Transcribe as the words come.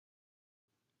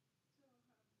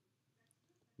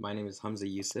My name is Hamza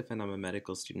Yusuf, and I'm a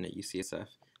medical student at UCSF.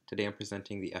 Today I'm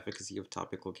presenting the efficacy of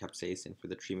topical capsaicin for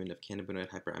the treatment of cannabinoid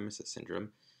hyperemesis syndrome,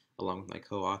 along with my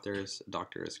co-authors,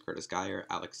 Drs. Curtis Geier,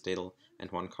 Alex Staidle,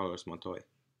 and Juan Carlos Montoy.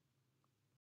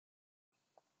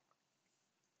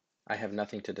 I have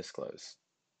nothing to disclose.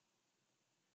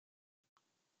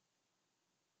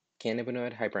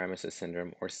 Cannabinoid hyperemesis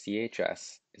syndrome, or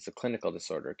CHS, is a clinical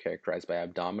disorder characterized by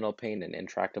abdominal pain and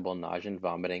intractable nausea and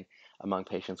vomiting among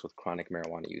patients with chronic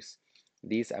marijuana use.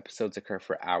 These episodes occur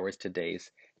for hours to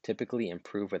days, typically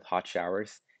improve with hot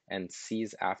showers, and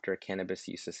cease after cannabis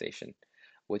use cessation.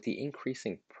 With the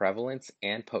increasing prevalence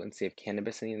and potency of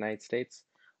cannabis in the United States,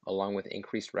 along with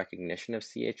increased recognition of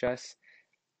CHS,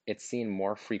 it's seen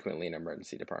more frequently in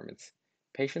emergency departments.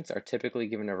 Patients are typically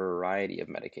given a variety of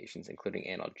medications, including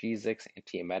analgesics,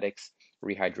 antiemetics,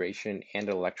 rehydration, and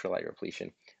electrolyte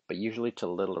repletion, but usually to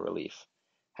little relief.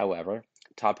 However,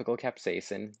 topical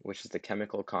capsaicin, which is the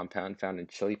chemical compound found in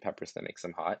chili peppers that makes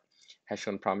them hot, has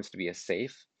shown promise to be a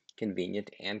safe, convenient,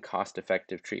 and cost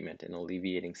effective treatment in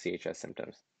alleviating CHS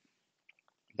symptoms.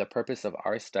 The purpose of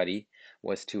our study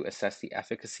was to assess the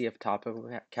efficacy of topical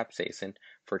capsaicin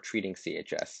for treating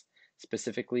CHS.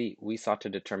 Specifically, we sought to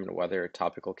determine whether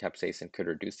topical capsaicin could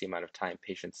reduce the amount of time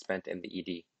patients spent in the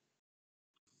ED.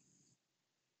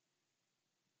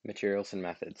 Materials and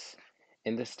methods.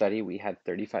 In this study, we had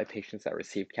 35 patients that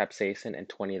received capsaicin and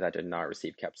 20 that did not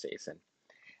receive capsaicin.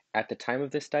 At the time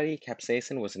of this study,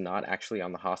 capsaicin was not actually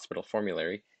on the hospital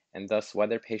formulary, and thus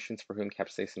whether patients for whom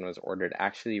capsaicin was ordered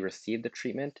actually received the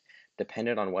treatment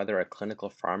depended on whether a clinical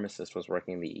pharmacist was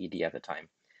working in the ED at the time.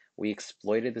 We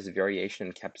exploited this variation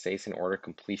in capsaicin order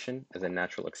completion as a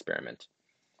natural experiment.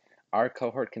 Our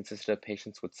cohort consisted of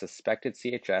patients with suspected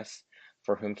CHS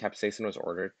for whom capsaicin was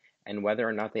ordered, and whether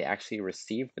or not they actually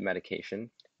received the medication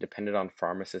depended on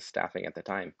pharmacist staffing at the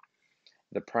time.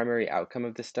 The primary outcome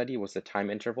of this study was the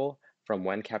time interval from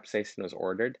when capsaicin was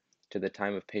ordered to the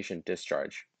time of patient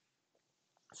discharge.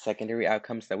 Secondary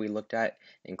outcomes that we looked at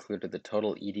included the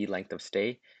total ED length of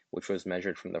stay, which was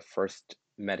measured from the first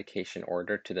medication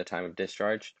order to the time of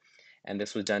discharge, and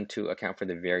this was done to account for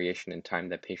the variation in time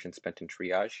that patients spent in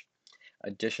triage.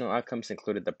 Additional outcomes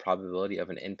included the probability of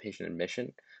an inpatient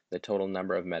admission, the total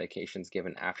number of medications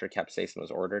given after capsaicin was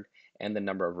ordered, and the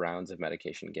number of rounds of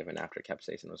medication given after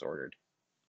capsaicin was ordered.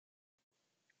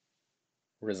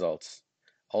 Results.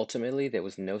 Ultimately, there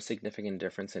was no significant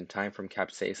difference in time from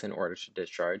capsaicin order to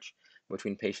discharge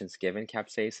between patients given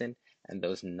capsaicin and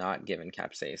those not given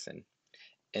capsaicin.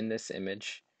 In this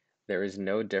image, there is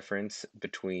no difference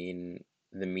between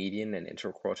the median and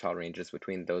interquartile ranges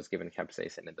between those given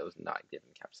capsaicin and those not given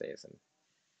capsaicin.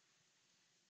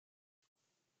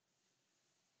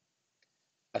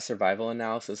 A survival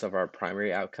analysis of our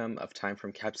primary outcome of time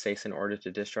from capsaicin order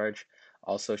to discharge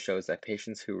also shows that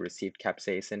patients who received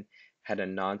capsaicin had a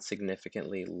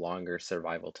non-significantly longer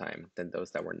survival time than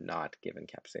those that were not given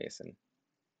capsaicin.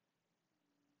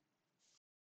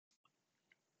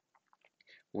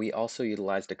 We also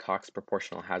utilized a Cox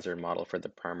proportional hazard model for the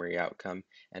primary outcome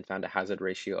and found a hazard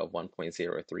ratio of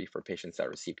 1.03 for patients that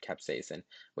received capsaicin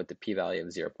with the p-value of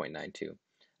 0.92.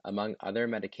 Among other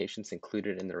medications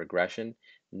included in the regression,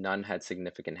 none had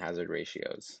significant hazard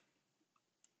ratios.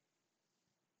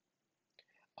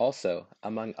 Also,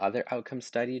 among other outcomes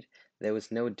studied, there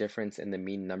was no difference in the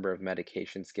mean number of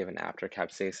medications given after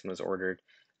capsaicin was ordered.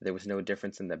 There was no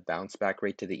difference in the bounce back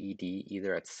rate to the ED,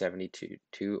 either at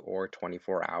 72 or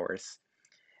 24 hours.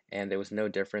 And there was no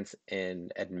difference in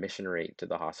admission rate to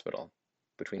the hospital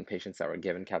between patients that were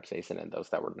given capsaicin and those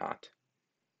that were not.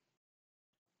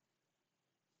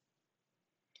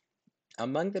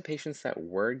 Among the patients that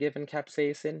were given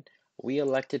capsaicin, we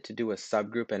elected to do a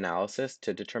subgroup analysis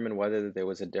to determine whether there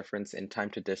was a difference in time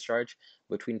to discharge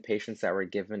between patients that were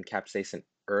given capsaicin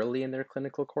early in their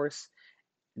clinical course,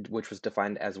 which was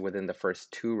defined as within the first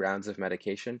 2 rounds of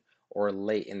medication, or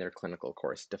late in their clinical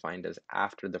course, defined as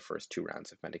after the first 2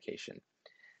 rounds of medication.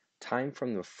 Time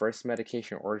from the first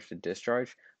medication order to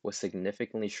discharge was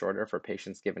significantly shorter for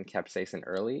patients given capsaicin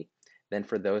early than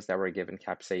for those that were given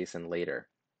capsaicin later.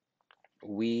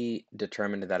 We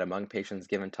determined that among patients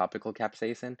given topical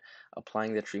capsaicin,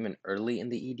 applying the treatment early in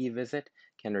the ED visit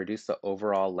can reduce the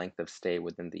overall length of stay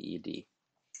within the ED.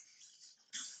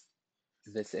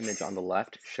 This image on the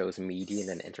left shows median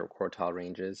and interquartile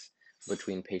ranges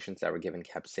between patients that were given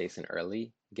capsaicin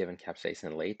early, given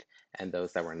capsaicin late, and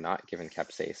those that were not given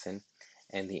capsaicin.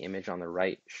 And the image on the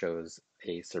right shows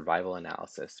a survival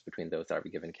analysis between those that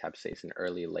were given capsaicin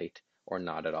early, late, or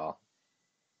not at all.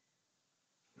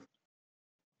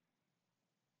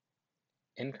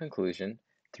 In conclusion,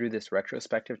 Through this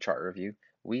retrospective chart review,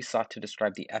 we sought to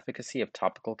describe the efficacy of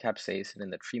topical capsaicin in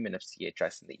the treatment of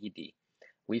CHS in the ED.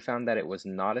 We found that it was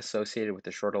not associated with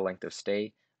a shorter length of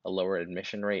stay, a lower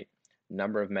admission rate,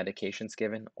 number of medications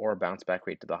given, or bounce back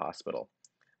rate to the hospital.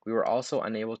 We were also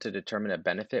unable to determine a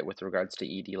benefit with regards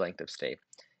to ED length of stay.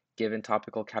 Given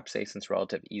topical capsaicin's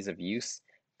relative ease of use,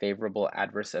 favorable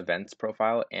adverse events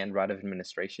profile, and route of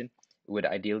administration, it would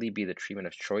ideally be the treatment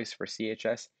of choice for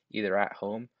CHS, either at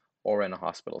home or in a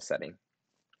hospital setting.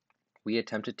 We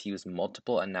attempted to use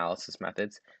multiple analysis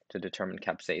methods to determine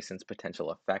capsaicin's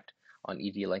potential effect on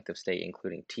ED length of stay,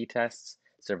 including t-tests,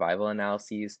 survival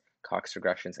analyses, Cox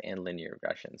regressions, and linear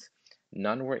regressions.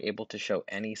 None were able to show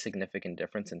any significant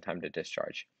difference in time to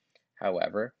discharge.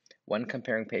 However, when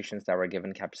comparing patients that were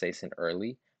given capsaicin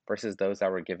early versus those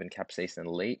that were given capsaicin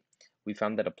late, we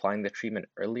found that applying the treatment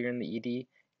earlier in the ED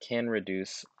can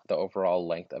reduce the overall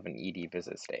length of an ED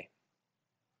visit stay.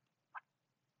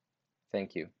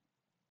 Thank you.